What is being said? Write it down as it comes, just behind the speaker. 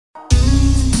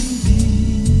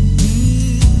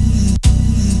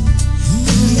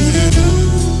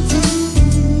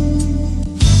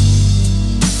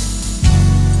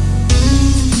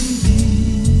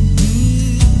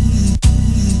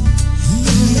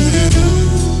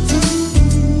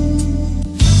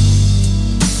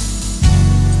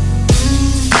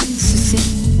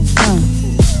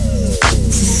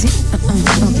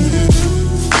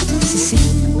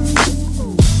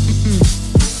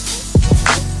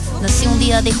Nací un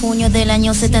día de junio del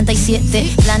año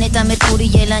 77, planeta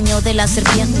Mercurio y el año de la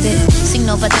serpiente.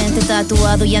 Signo patente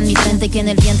tatuado y en mi frente, que en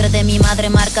el vientre de mi madre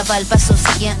marcaba el paso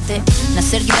siguiente.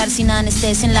 Nacer, llorar sin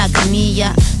anestesia en la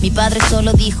camilla. Mi padre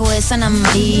solo dijo es Ana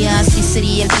María. Así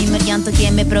sería el primer llanto que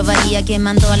me probaría,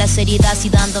 quemando a las heridas y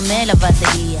dándome la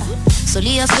batería.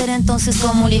 Solía ser entonces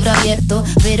como un libro abierto,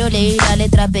 pero leí la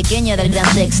letra pequeña del gran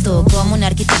texto. Como un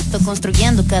arquitecto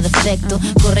construyendo cada efecto.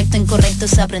 Correcto, incorrecto,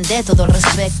 se aprende todo al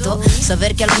respecto.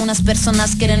 Saber que algunas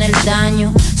personas quieren el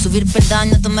daño. Subir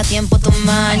peldaño toma tiempo,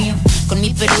 toma año. Con mi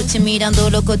peluche mirando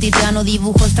lo cotidiano,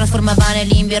 dibujos transformaban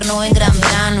el invierno en gran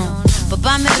verano.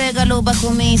 Papá me regaló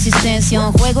bajo mi insistencia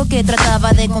un juego que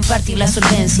trataba de compartir la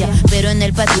solvencia, pero en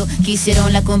el patio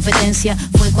quisieron la competencia.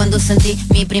 Fue cuando sentí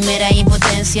mi primera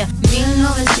impotencia.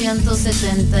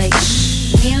 1970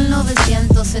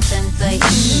 1970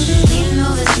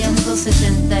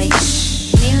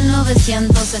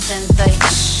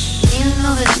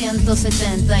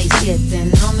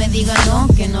 1977. No me diga no,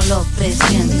 que no lo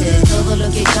presiente. Todo lo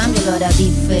que cambia lo hará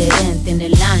diferente. En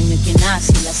el año que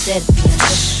nace la serpiente.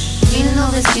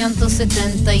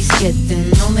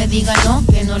 1977. No me diga no,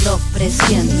 que no lo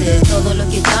presiente. Todo lo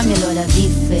que cambia lo hará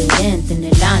diferente. En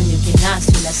el año que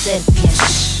nace la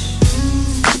serpiente.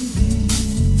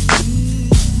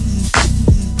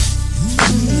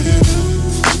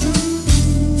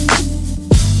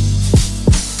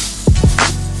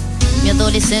 Mi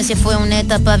adolescencia fue una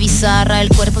etapa bizarra. El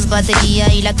cuerpo es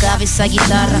batería y la cabeza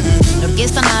guitarra. La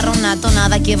orquesta narra una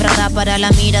tonada quebrada para la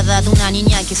mirada de una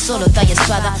niña que solo talla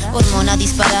espada. Hormona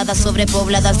disparada,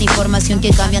 sobrepobladas de información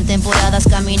que cambian temporadas.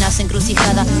 Caminas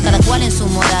encrucijada, cada cual en su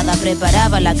morada.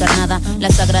 Preparaba la carnada, la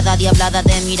sagrada diablada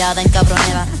de mirada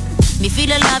encabronada. Mi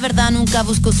fila, la verdad, nunca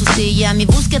buscó su silla. Mi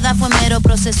búsqueda fue mero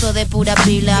proceso de pura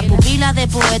pila. Pupila de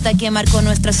poeta que marcó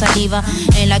nuestra saliva.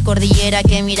 En la cordillera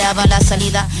que miraba la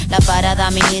salida. La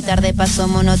parada militar de paso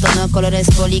monótono. Colores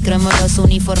policromos, los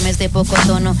uniformes de poco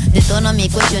tono. De tono mi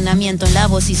cuestionamiento en la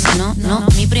voz y sonó. No,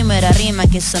 mi primera rima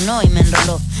que sonó y me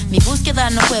enroló. Mi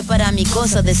búsqueda no fue para mi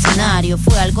cosa de escenario.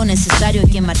 Fue algo necesario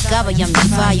que marcaba ya mi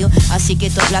fallo. Así que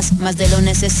tú hablas más de lo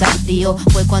necesario.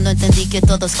 Fue cuando entendí que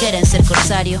todos quieren ser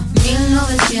corsario.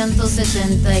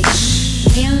 1970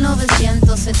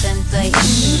 1970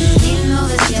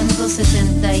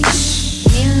 1970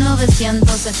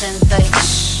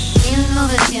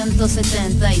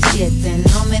 1977.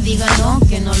 No me diga no,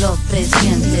 que no lo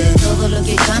presiente. Todo lo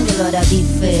que cambia lo hará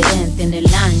diferente. En el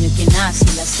año que nace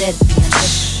la serpiente.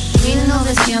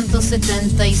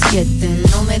 1977.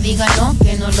 No me diga no,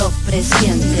 que no lo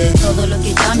presiente. Todo lo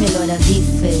que cambia lo hará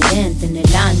diferente. En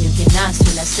el año que nace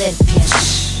la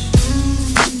serpiente.